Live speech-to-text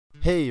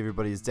Hey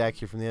everybody, it's Dak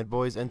here from the Ed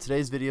Boys, and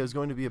today's video is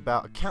going to be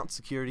about account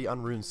security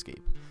on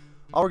Runescape.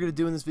 All we're going to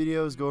do in this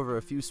video is go over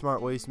a few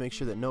smart ways to make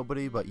sure that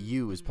nobody but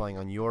you is playing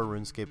on your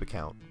Runescape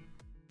account.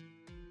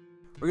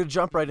 We're going to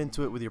jump right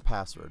into it with your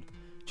password.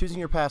 Choosing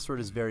your password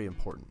is very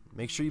important.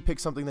 Make sure you pick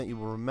something that you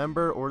will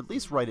remember, or at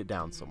least write it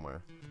down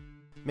somewhere.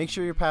 Make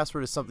sure your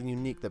password is something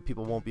unique that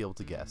people won't be able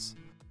to guess.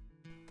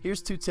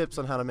 Here's 2 tips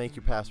on how to make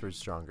your password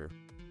stronger.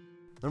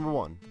 Number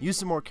 1, use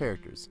some more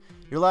characters.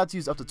 You're allowed to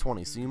use up to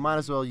 20, so you might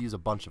as well use a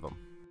bunch of them.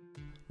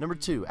 Number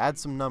 2, add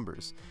some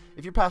numbers.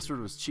 If your password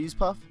was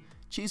Cheesepuff,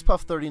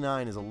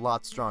 Cheesepuff39 is a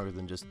lot stronger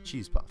than just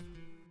Cheesepuff.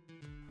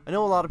 I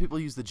know a lot of people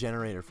use the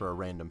generator for a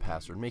random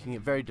password, making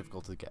it very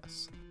difficult to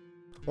guess.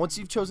 Once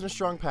you've chosen a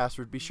strong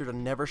password, be sure to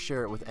never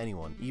share it with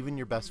anyone, even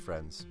your best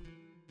friends.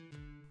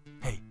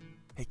 Hey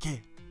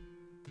kid,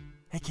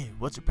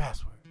 what's your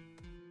password?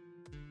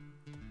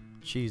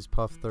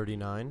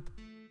 Cheesepuff39.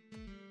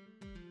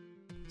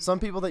 Some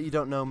people that you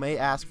don't know may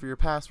ask for your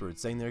password,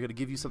 saying they're going to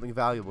give you something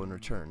valuable in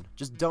return.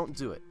 Just don't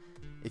do it.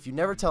 If you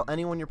never tell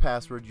anyone your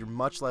password, you're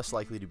much less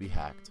likely to be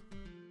hacked.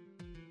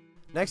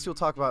 Next, we'll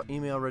talk about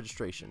email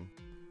registration.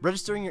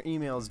 Registering your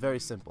email is very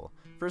simple.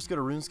 First, go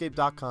to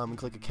runescape.com and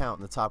click Account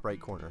in the top right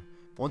corner.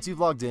 Once you've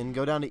logged in,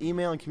 go down to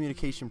Email and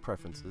Communication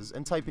Preferences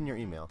and type in your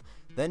email.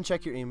 Then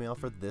check your email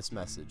for this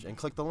message and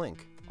click the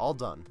link. All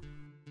done.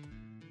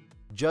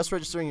 Just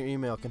registering your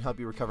email can help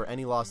you recover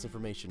any lost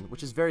information,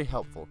 which is very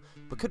helpful,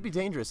 but could be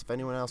dangerous if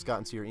anyone else got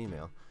into your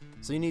email.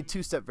 So you need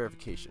 2-step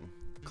verification.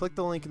 Click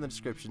the link in the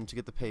description to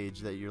get the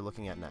page that you're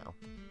looking at now.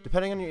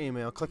 Depending on your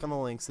email, click on the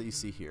links that you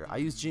see here. I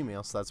use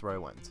Gmail, so that's where I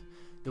went.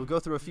 You'll go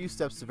through a few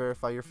steps to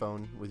verify your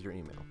phone with your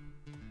email.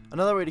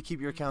 Another way to keep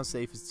your account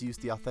safe is to use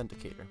the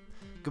Authenticator.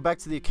 Go back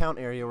to the account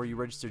area where you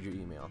registered your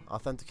email.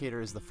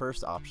 Authenticator is the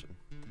first option.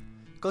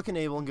 Click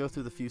Enable and go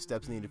through the few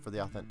steps needed for the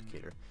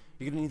Authenticator.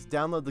 You're going to need to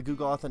download the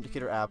Google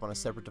Authenticator app on a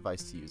separate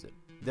device to use it.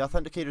 The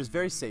Authenticator is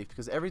very safe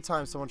because every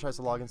time someone tries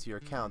to log into your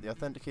account, the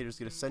Authenticator is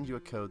going to send you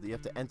a code that you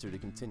have to enter to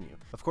continue.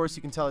 Of course,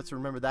 you can tell it to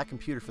remember that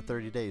computer for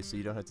 30 days so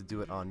you don't have to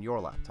do it on your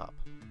laptop.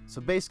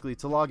 So basically,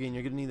 to log in,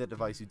 you're going to need that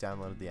device you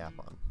downloaded the app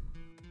on.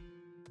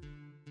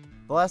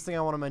 The last thing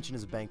I want to mention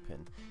is a bank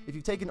PIN. If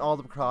you've taken all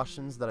the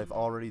precautions that I've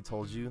already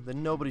told you,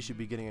 then nobody should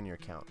be getting on your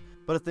account.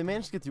 But if they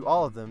manage to get through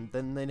all of them,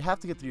 then they'd have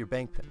to get through your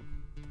bank PIN.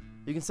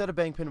 You can set a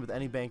bank PIN with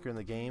any banker in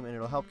the game, and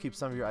it'll help keep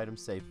some of your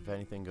items safe if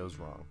anything goes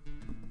wrong.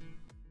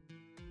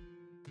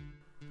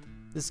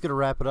 This is going to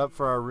wrap it up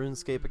for our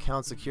Runescape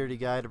account security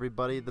guide,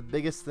 everybody. The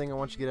biggest thing I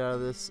want you to get out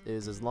of this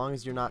is as long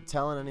as you're not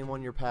telling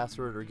anyone your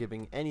password or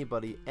giving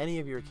anybody any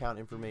of your account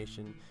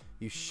information,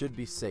 you should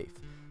be safe.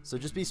 So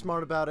just be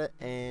smart about it,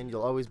 and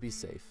you'll always be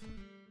safe.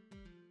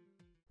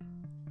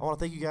 I want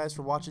to thank you guys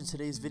for watching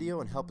today's video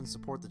and helping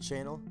support the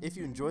channel. If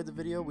you enjoyed the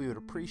video, we would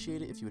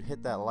appreciate it if you would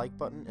hit that like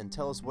button and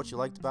tell us what you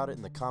liked about it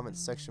in the comments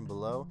section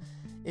below.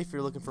 If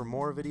you're looking for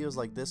more videos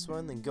like this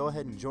one, then go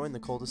ahead and join the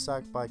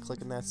cul-de-sac by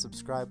clicking that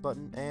subscribe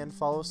button and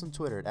follow us on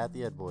Twitter at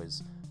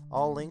 @TheEdBoys.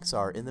 All links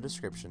are in the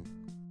description.